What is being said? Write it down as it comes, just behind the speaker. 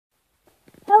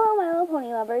pony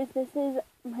lovers, this is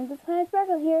Princess Pie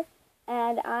Sparkle here,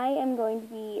 and I am going to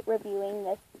be reviewing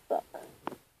this book.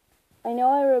 I know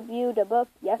I reviewed a book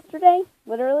yesterday,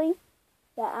 literally,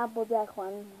 the Applejack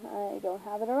one. I don't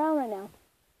have it around right now.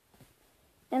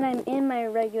 And I'm in my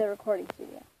regular recording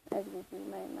studio, as you can see,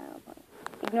 my pony.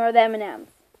 Ignore the M&Ms.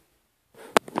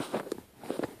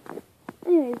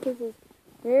 Anyways, this is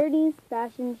Rarity's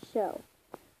Fashion Show.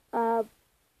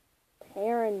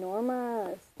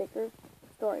 Paranorma sticker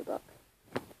storybook.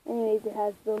 Anyways, it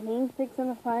has the main six on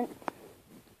the front,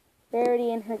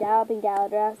 Rarity in her galloping gala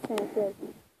dress, and it says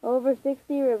over 60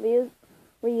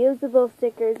 reusable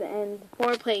stickers and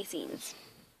 4 play scenes.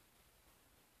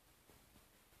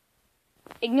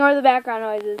 Ignore the background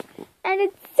noises. And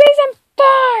it's season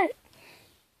 4!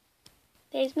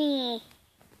 There's me.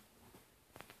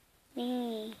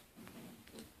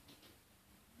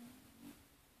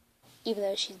 Even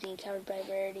though she's being covered by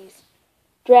Rarity's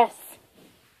dress.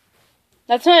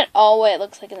 That's not at all what it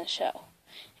looks like in the show.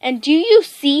 And do you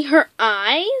see her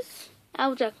eyes?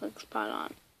 Applejack looks spot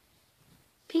on.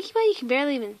 Pinkie Pie you can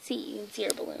barely even see. You can see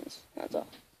her balloons. That's all.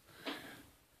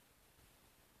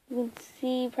 You can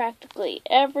see practically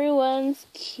everyone's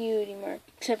cutie mark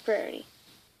except for Rarity.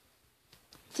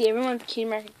 See everyone's cutie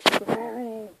mark except for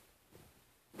Rarity.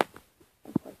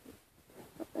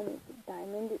 And it's a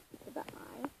diamond to the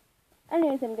eye.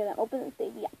 Anyways, I'm gonna open this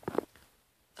baby up.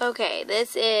 Okay,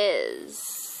 this is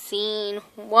scene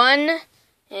 1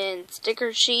 in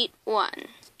sticker sheet 1.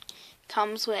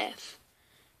 Comes with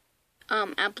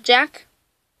Applejack.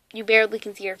 You barely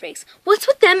can see her face. What's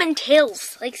with them and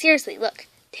tails? Like seriously, look.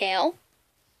 Tail.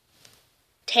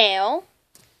 Tail.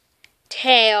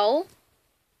 Tail.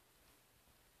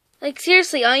 Like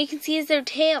seriously, all you can see is their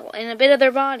tail and a bit of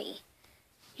their body.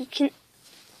 You can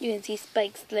see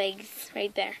Spike's legs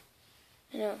right there.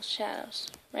 I know, shadows.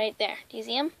 Right there. Do you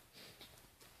see them?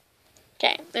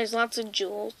 Okay, there's lots of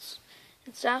jewels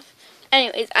and stuff.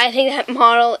 Anyways, I think that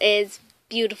model is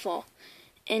beautiful.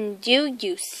 And do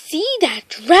you see that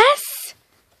dress?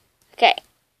 Okay.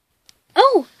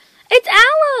 Oh, it's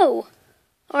Aloe!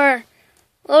 Or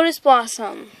Lotus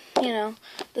Blossom. You know,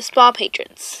 the spa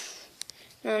patrons.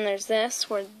 And then there's this,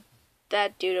 where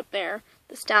that dude up there,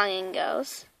 the stallion,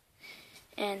 goes.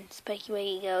 And Spiky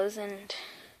Wiggy goes, and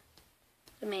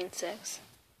the main six.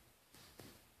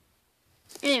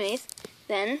 Anyways,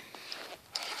 then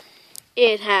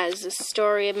it has the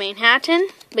story of Manhattan,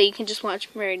 but you can just watch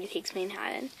Rarity Takes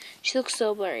Manhattan. She looks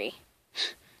so blurry.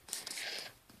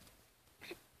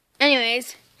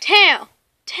 Anyways, tail!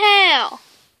 Tail!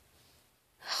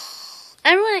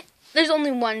 Everyone, there's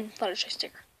only one Fluttershy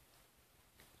sticker.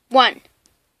 One.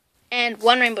 And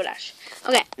 1 Rainbow Dash.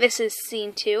 Okay, this is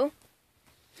scene 2.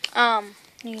 You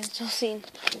can still see.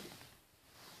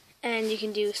 And you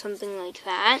can do something like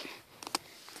that.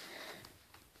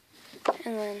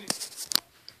 And then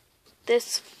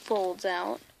this folds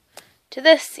out to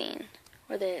this scene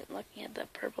where they're looking at the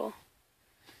purple.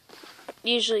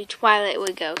 Usually Twilight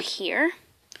would go here.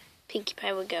 Pinkie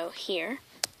Pie would go here.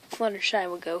 Fluttershy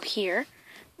would go here.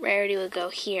 Rarity would go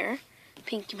here.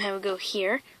 Pinkie Pie would go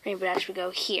here. Rainbow Dash would go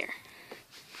here.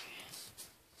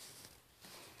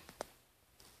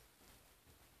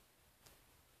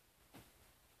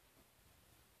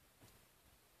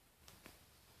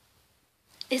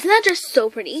 Isn't that just so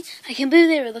pretty? I can't believe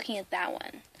they were looking at that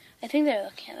one. I think they were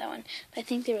looking at that one, but I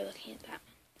think they were looking at that one.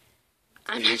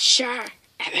 I'm not sure.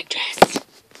 Epic dress.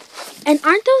 And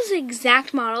aren't those the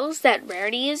exact models that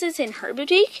Rarity uses in her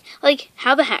boutique? Like,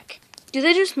 how the heck? Do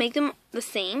they just make them the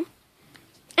same?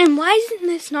 And why isn't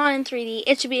this not in 3D?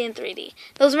 It should be in 3D.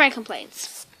 Those are my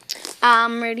complaints.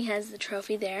 Rarity has the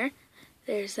trophy there.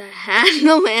 There's that hat,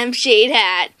 the lampshade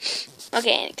hat.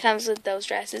 Okay, and it comes with those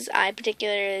dresses. I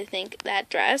particularly think that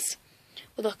dress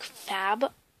would look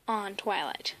fab on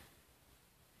Twilight.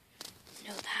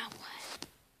 No, that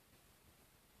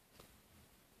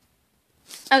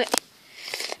one. Okay.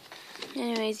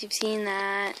 Anyways, you've seen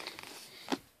that.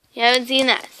 You haven't seen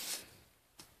this.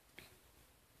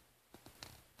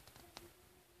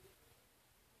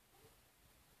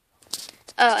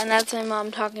 Oh, and that's my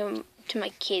mom talking to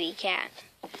my kitty cat.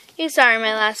 You saw in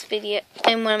my last video,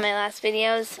 in one of my last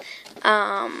videos,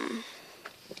 5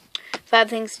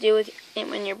 things to do with it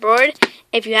when you're bored.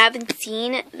 If you haven't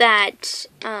seen that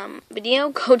video,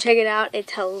 go check it out.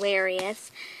 It's hilarious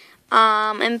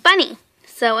and funny.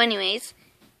 So, anyways,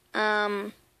 yeah,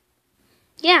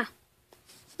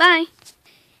 bye.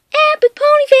 Epic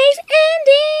Pony Face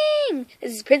ending.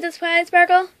 This is Princess Pie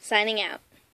Sparkle signing out.